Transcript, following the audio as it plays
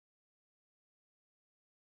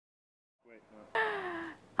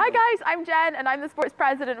Hi guys, I'm Jen and I'm the sports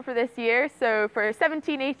president for this year, so for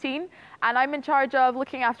 17-18, and I'm in charge of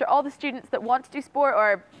looking after all the students that want to do sport,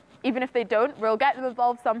 or even if they don't, we'll get them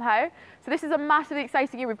involved somehow. So this is a massively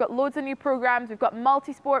exciting year. We've got loads of new programs, we've got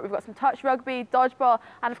multi-sport, we've got some touch rugby, dodgeball,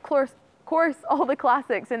 and of course all the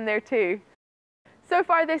classics in there too. So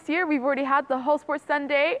far this year, we've already had the Hull Sports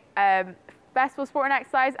Sunday, Festival Sport and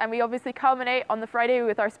Exercise, and we obviously culminate on the Friday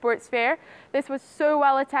with our sports fair. This was so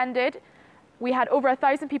well attended. We had over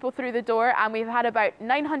 1,000 people through the door, and we've had about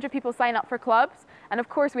 900 people sign up for clubs. And of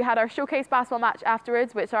course, we had our showcase basketball match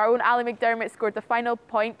afterwards, which our own Ali McDermott scored the final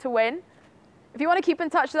point to win. If you want to keep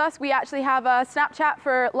in touch with us, we actually have a Snapchat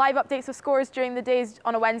for live updates of scores during the days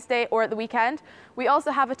on a Wednesday or at the weekend. We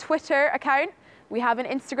also have a Twitter account. We have an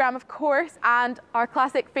Instagram, of course, and our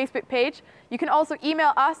classic Facebook page. You can also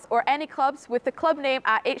email us or any clubs with the club name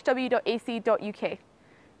at hw.ac.uk.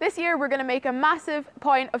 This year, we're going to make a massive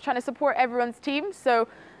point of trying to support everyone's team. So,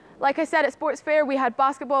 like I said, at Sports Fair, we had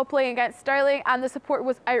basketball playing against Stirling, and the support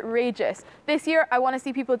was outrageous. This year, I want to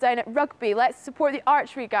see people down at rugby. Let's support the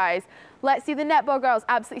archery guys. Let's see the netball girls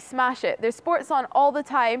absolutely smash it. There's sports on all the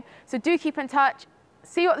time, so do keep in touch,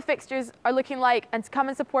 see what the fixtures are looking like, and come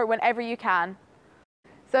and support whenever you can.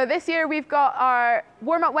 So this year we've got our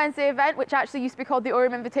Warm-Up Wednesday event, which actually used to be called the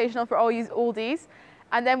Orem Invitational for all you oldies.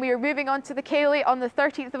 And then we are moving on to the Ceilidh on the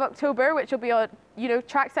 13th of October, which will be on,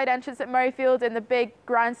 trackside entrance at Murrayfield in the big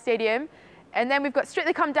grand stadium. And then we've got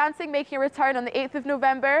Strictly Come Dancing making a return on the 8th of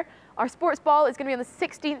November. Our sports ball is going to be on the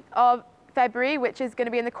 16th of February, which is going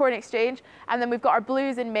to be in the Corn Exchange. And then we've got our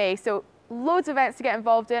blues in May. So loads of events to get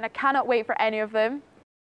involved in. I cannot wait for any of them.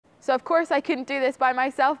 So of course I couldn't do this by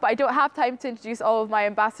myself, but I don't have time to introduce all of my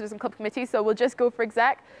ambassadors and club committees, so we'll just go for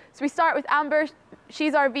exec. So we start with Amber.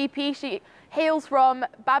 She's our VP. She hails from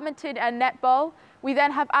badminton and netball. We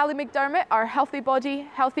then have Ali McDermott, our healthy body,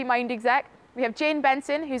 healthy mind exec. We have Jane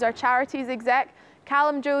Benson, who's our charities exec.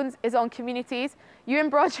 Callum Jones is on communities.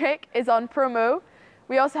 Ewan Broderick is on promo.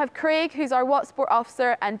 We also have Craig, who's our Watt Sport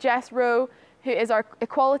officer, and Jess Rowe, who is our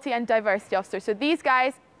equality and diversity officer. So these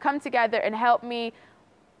guys come together and help me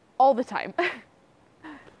all the time.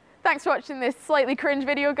 Thanks for watching this slightly cringe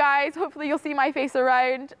video, guys. Hopefully you'll see my face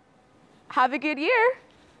around. Have a good year.